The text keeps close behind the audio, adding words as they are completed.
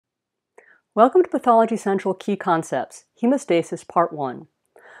Welcome to Pathology Central Key Concepts, Hemostasis Part 1.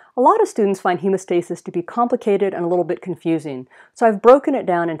 A lot of students find hemostasis to be complicated and a little bit confusing, so I've broken it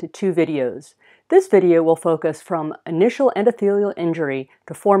down into two videos. This video will focus from initial endothelial injury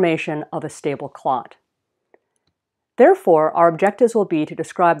to formation of a stable clot. Therefore, our objectives will be to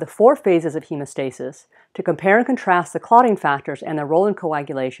describe the four phases of hemostasis, to compare and contrast the clotting factors and their role in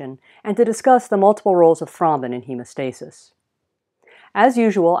coagulation, and to discuss the multiple roles of thrombin in hemostasis. As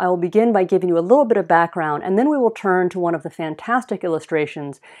usual, I will begin by giving you a little bit of background, and then we will turn to one of the fantastic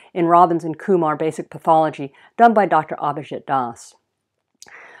illustrations in Robbins and Kumar Basic Pathology done by Dr. Abhijit Das.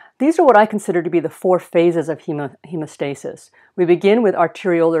 These are what I consider to be the four phases of hemostasis. We begin with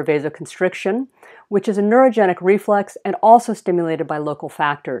arteriolar vasoconstriction, which is a neurogenic reflex and also stimulated by local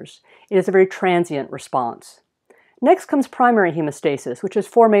factors. It is a very transient response. Next comes primary hemostasis, which is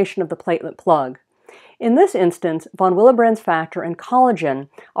formation of the platelet plug. In this instance, von Willebrand's factor and collagen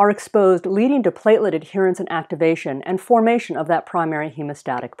are exposed, leading to platelet adherence and activation and formation of that primary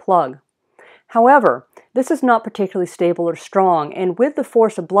hemostatic plug. However, this is not particularly stable or strong, and with the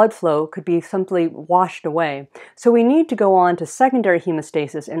force of blood flow could be simply washed away. So we need to go on to secondary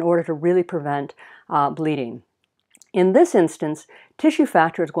hemostasis in order to really prevent bleeding. In this instance, tissue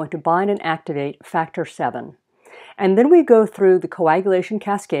factor is going to bind and activate factor 7. And then we go through the coagulation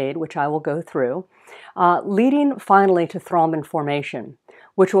cascade, which I will go through, leading finally to thrombin formation,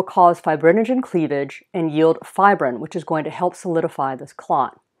 which will cause fibrinogen cleavage and yield fibrin, which is going to help solidify this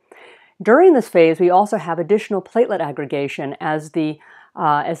clot. During this phase, we also have additional platelet aggregation as the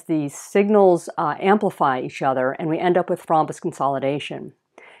signals amplify each other, and we end up with thrombus consolidation.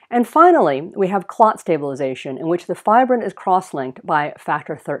 And finally, we have clot stabilization, in which the fibrin is cross-linked by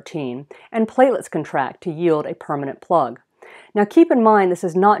factor 13, and platelets contract to yield a permanent plug. Now keep in mind, this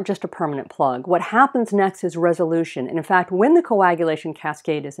is not just a permanent plug. What happens next is resolution, and in fact, when the coagulation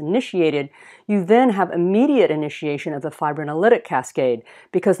cascade is initiated, you then have immediate initiation of the fibrinolytic cascade,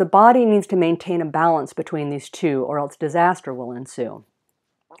 because the body needs to maintain a balance between these two, or else disaster will ensue.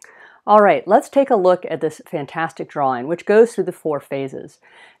 All right, let's take a look at this fantastic drawing, which goes through the four phases.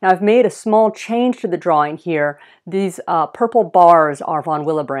 Now, I've made a small change to the drawing here. These purple bars are von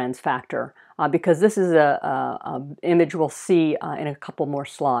Willebrand's factor, because this is an image we'll see in a couple more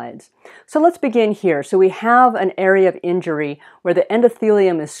slides. So let's begin here. So we have an area of injury where the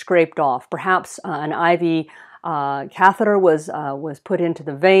endothelium is scraped off. Perhaps an IV catheter was put into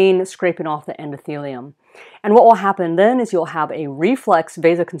the vein, scraping off the endothelium. And what will happen then is you'll have a reflex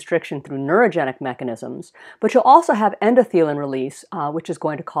vasoconstriction through neurogenic mechanisms, but you'll also have endothelin release, which is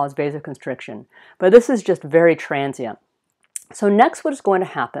going to cause vasoconstriction. But this is just very transient. So next what is going to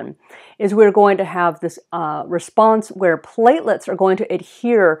happen is we're going to have this response where platelets are going to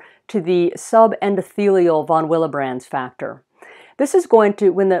adhere to the subendothelial von Willebrand's factor. This is going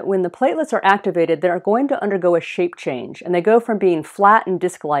to, when the platelets are activated, they're going to undergo a shape change, and they go from being flat and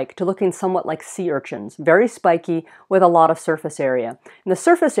disc-like to looking somewhat like sea urchins, very spiky with a lot of surface area. And the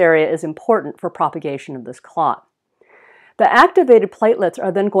surface area is important for propagation of this clot. The activated platelets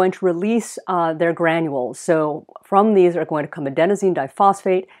are then going to release their granules. So from these are going to come adenosine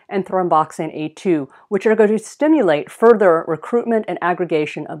diphosphate and thromboxane A2, which are going to stimulate further recruitment and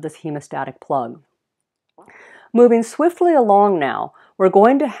aggregation of this hemostatic plug. Moving swiftly along now, we're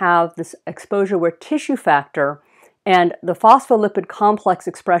going to have this exposure where tissue factor and the phospholipid complex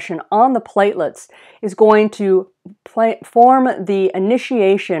expression on the platelets is going to form the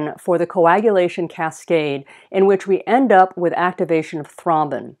initiation for the coagulation cascade, in which we end up with activation of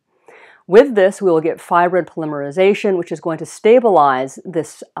thrombin. With this, we will get fibrin polymerization, which is going to stabilize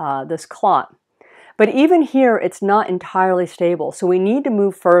this clot. But even here, it's not entirely stable, so we need to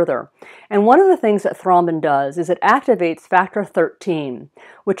move further. And one of the things that thrombin does is it activates factor 13,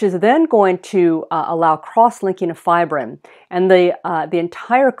 which is then going to allow cross-linking of fibrin. And the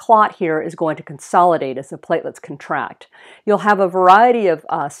entire clot here is going to consolidate as the platelets contract. You'll have a variety of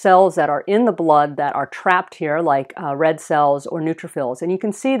cells that are in the blood that are trapped here, like red cells or neutrophils, and you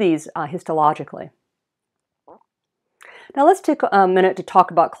can see these histologically. Now let's take a minute to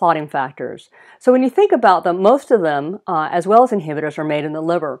talk about clotting factors. So when you think about them, most of them, as well as inhibitors, are made in the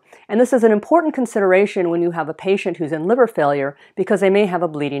liver. And this is an important consideration when you have a patient who's in liver failure, because they may have a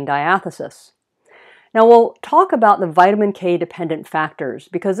bleeding diathesis. Now we'll talk about the vitamin K dependent factors,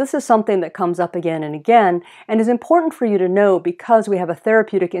 because this is something that comes up again and again and is important for you to know, because we have a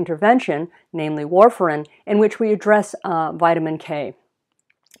therapeutic intervention, namely warfarin, in which we address vitamin K.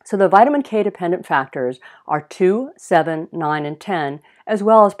 So the vitamin K dependent factors are 2, 7, 9, and 10, as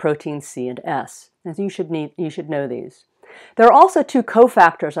well as proteins C and S. As you should know these. There are also two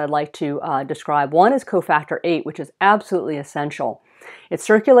cofactors I'd like to describe. One is cofactor 8, which is absolutely essential. It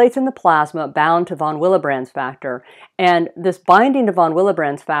circulates in the plasma bound to von Willebrand's factor, and this binding to von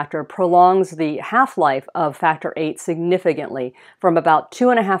Willebrand's factor prolongs the half-life of factor VIII significantly from about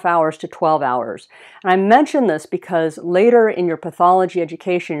 2.5 hours to 12 hours. And I mention this because later in your pathology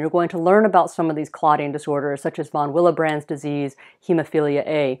education, you're going to learn about some of these clotting disorders, such as von Willebrand's disease, hemophilia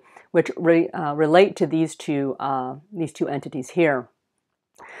A, which relate to these two entities here.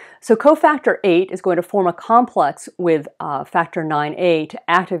 So cofactor VIII is going to form a complex with factor IXA to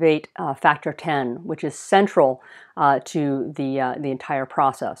activate factor X, which is central to the entire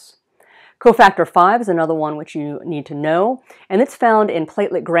process. Cofactor V is another one which you need to know, and it's found in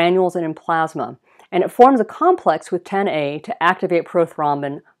platelet granules and in plasma. And it forms a complex with 10A to activate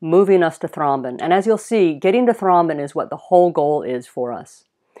prothrombin, moving us to thrombin. And as you'll see, getting to thrombin is what the whole goal is for us.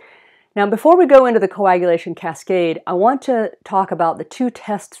 Now, before we go into the coagulation cascade, I want to talk about the two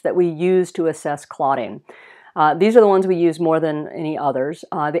tests that we use to assess clotting. These are the ones we use more than any others.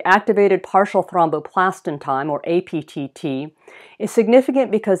 The activated partial thromboplastin time, or APTT, is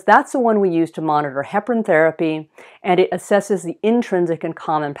significant because that's the one we use to monitor heparin therapy, and it assesses the intrinsic and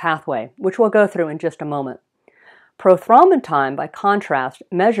common pathway, which we'll go through in just a moment. Prothrombin time, by contrast,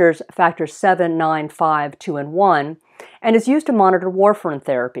 measures factors 7, 9, 5, 2, and 1, and is used to monitor warfarin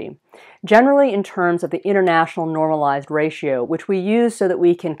therapy, generally in terms of the international normalized ratio, which we use so that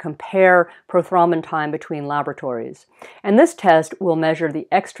we can compare prothrombin time between laboratories. And this test will measure the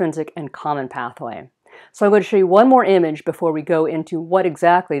extrinsic and common pathway. So I'm going to show you one more image before we go into what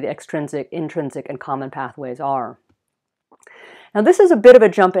exactly the extrinsic, intrinsic, and common pathways are. Now this is a bit of a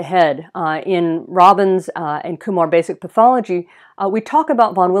jump ahead. In Robbins and Kumar Basic Pathology, we talk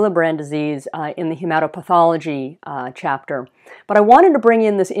about von Willebrand disease in the Hematopathology chapter. But I wanted to bring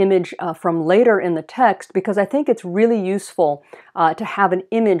in this image from later in the text because I think it's really useful to have an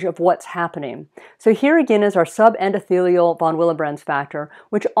image of what's happening. So here again is our subendothelial von Willebrand's factor,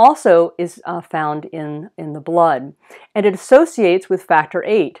 which also is found in the blood. And it associates with factor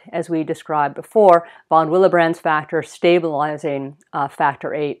VIII, as we described before, von Willebrand's factor stabilizing factor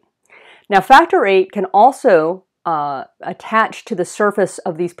VIII. Now factor VIII can also attach to the surface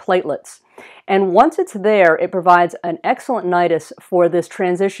of these platelets. And once it's there, it provides an excellent nidus for this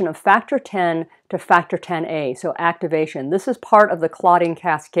transition of factor X to factor Xa, so activation. This is part of the clotting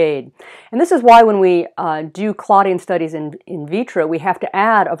cascade. And this is why when we do clotting studies in vitro, we have to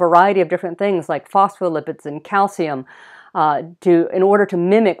add a variety of different things like phospholipids and calcium in order to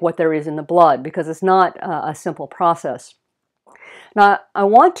mimic what there is in the blood, because it's not a simple process. Now, I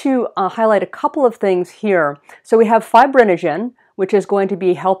want to highlight a couple of things here. So we have fibrinogen, which is going to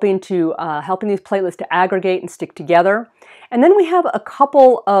be helping these platelets to aggregate and stick together. And then we have a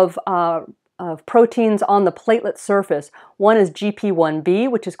couple of proteins on the platelet surface. One is GP1B,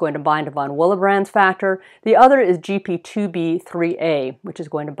 which is going to bind to von Willebrand's factor. The other is GP2B3A, which is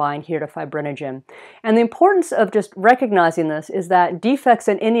going to bind here to fibrinogen. And the importance of just recognizing this is that defects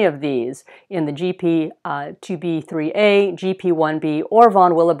in any of these, in the GP2B3A, GP1B, or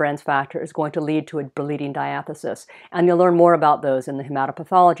von Willebrand's factor, is going to lead to a bleeding diathesis. And you'll learn more about those in the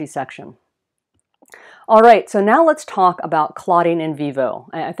hematopathology section. All right, so now let's talk about clotting in vivo.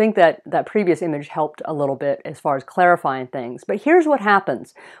 I think that previous image helped a little bit as far as clarifying things. But here's what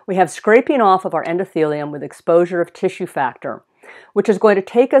happens. We have scraping off of our endothelium with exposure of tissue factor, which is going to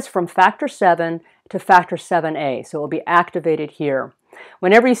take us from factor 7 to factor 7A. So it will be activated here.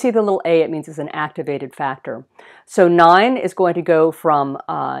 Whenever you see the little A, it means it's an activated factor. So 9 is going to go from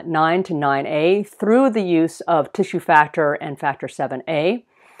 9 to 9A through the use of tissue factor and factor 7A.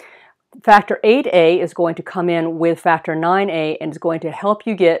 Factor 8A is going to come in with factor 9A and is going to help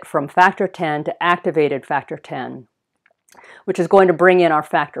you get from factor 10 to activated factor 10, which is going to bring in our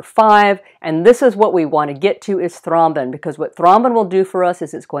factor 5. And this is what we want to get to, is thrombin, because what thrombin will do for us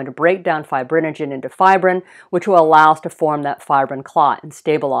is it's going to break down fibrinogen into fibrin, which will allow us to form that fibrin clot and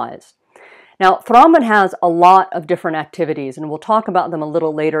stabilize. Now, thrombin has a lot of different activities, and we'll talk about them a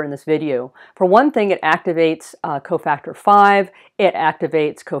little later in this video. For one thing, it activates cofactor 5, it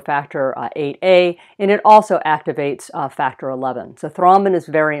activates cofactor 8A, and it also activates factor 11. So thrombin is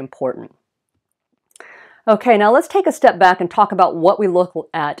very important. Okay, now let's take a step back and talk about what we look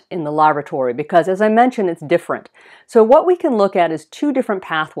at in the laboratory, because as I mentioned, it's different. So what we can look at is two different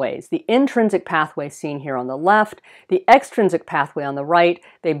pathways. The intrinsic pathway seen here on the left, the extrinsic pathway on the right.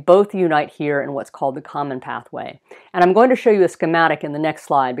 They both unite here in what's called the common pathway. And I'm going to show you a schematic in the next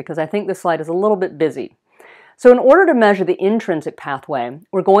slide because I think this slide is a little bit busy. So in order to measure the intrinsic pathway,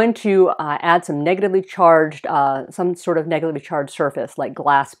 we're going to add some negatively charged, some sort of negatively charged surface like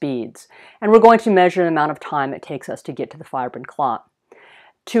glass beads. And we're going to measure the amount of time it takes us to get to the fibrin clot.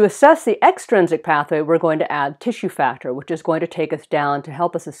 To assess the extrinsic pathway, we're going to add tissue factor, which is going to take us down to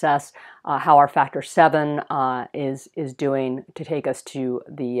help us assess how our factor 7 is doing to take us to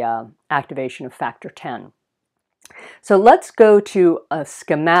the activation of factor 10. So let's go to a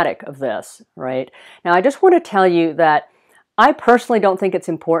schematic of this, right? Now I just want to tell you that I personally don't think it's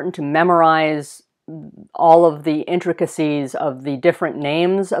important to memorize all of the intricacies of the different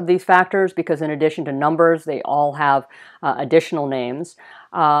names of these factors, because in addition to numbers, they all have additional names.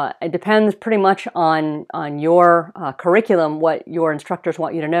 It depends pretty much on your curriculum, what your instructors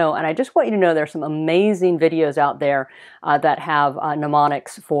want you to know. And I just want you to know there's some amazing videos out there that have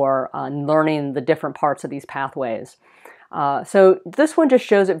mnemonics for learning the different parts of these pathways. So this one just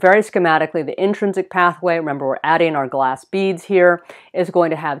shows it very schematically. The intrinsic pathway, remember we're adding our glass beads here, is going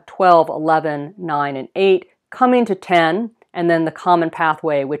to have 12, 11, 9, and 8 coming to 10, and then the common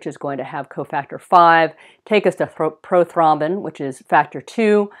pathway, which is going to have cofactor 5, take us to prothrombin, which is factor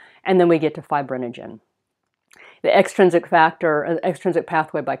 2, and then we get to fibrinogen. The extrinsic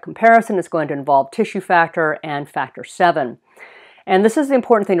pathway by comparison is going to involve tissue factor and factor 7. And this is the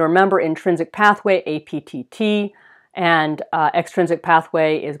important thing to remember: intrinsic pathway, APTT, and extrinsic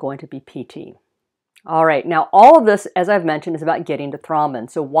pathway is going to be PT. All right, now all of this, as I've mentioned, is about getting to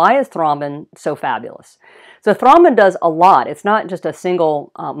thrombin. So why is thrombin so fabulous? So thrombin does a lot. It's not just a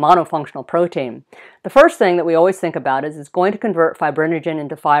single monofunctional protein. The first thing that we always think about is it's going to convert fibrinogen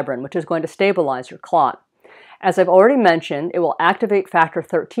into fibrin, which is going to stabilize your clot. As I've already mentioned, it will activate factor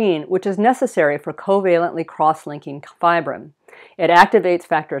 13, which is necessary for covalently cross-linking fibrin. It activates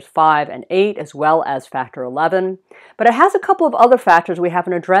factors 5 and 8 as well as factor 11, but it has a couple of other factors we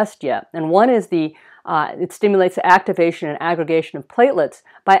haven't addressed yet. And one is it stimulates the activation and aggregation of platelets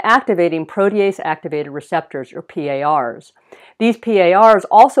by activating protease-activated receptors, or PARs. These PARs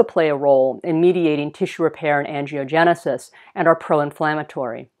also play a role in mediating tissue repair and angiogenesis and are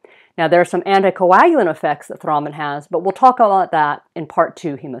pro-inflammatory. Now, there are some anticoagulant effects that thrombin has, but we'll talk about that in part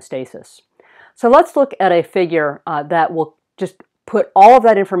 2, hemostasis. So let's look at a figure that will just put all of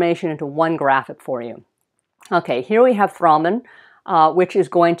that information into one graphic for you. Okay, here we have thrombin, which is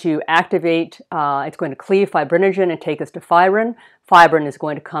going to activate, it's going to cleave fibrinogen and take us to fibrin. Fibrin is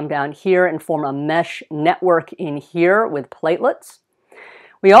going to come down here and form a mesh network in here with platelets.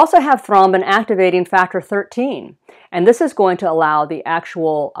 We also have thrombin activating factor 13, and this is going to allow the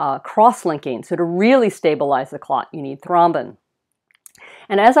actual cross-linking. So to really stabilize the clot, you need thrombin.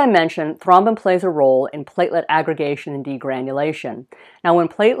 And as I mentioned, thrombin plays a role in platelet aggregation and degranulation. Now, when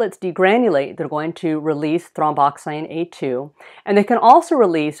platelets degranulate, they're going to release thromboxane A2, and they can also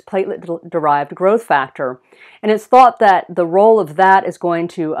release platelet-derived growth factor. And it's thought that the role of that is going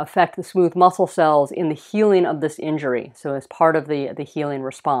to affect the smooth muscle cells in the healing of this injury, so as part of the healing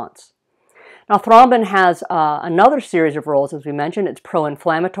response. Now, thrombin has another series of roles, as we mentioned. It's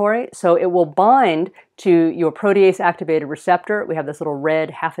pro-inflammatory, so it will bind to your protease-activated receptor. We have this little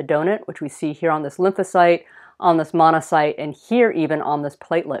red half a donut, which we see here on this lymphocyte, on this monocyte, and here even on this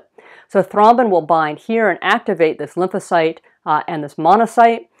platelet. So thrombin will bind here and activate this lymphocyte and this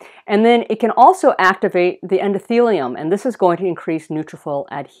monocyte, and then it can also activate the endothelium, and this is going to increase neutrophil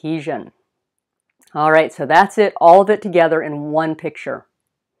adhesion. All right, so that's it, all of it together in one picture.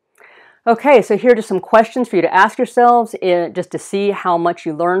 Okay, so here are just some questions for you to ask yourselves just to see how much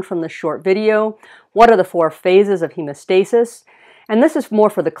you learned from this short video. What are the 4 phases of hemostasis? And this is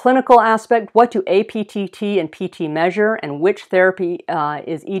more for the clinical aspect. What do APTT and PT measure, and which therapy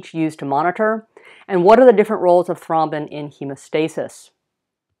is each used to monitor? And what are the different roles of thrombin in hemostasis?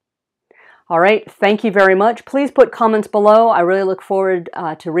 All right, thank you very much. Please put comments below. I really look forward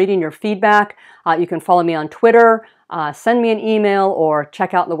to reading your feedback. You can follow me on Twitter, send me an email, or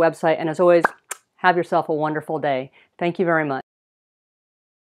check out the website. And as always, have yourself a wonderful day. Thank you very much.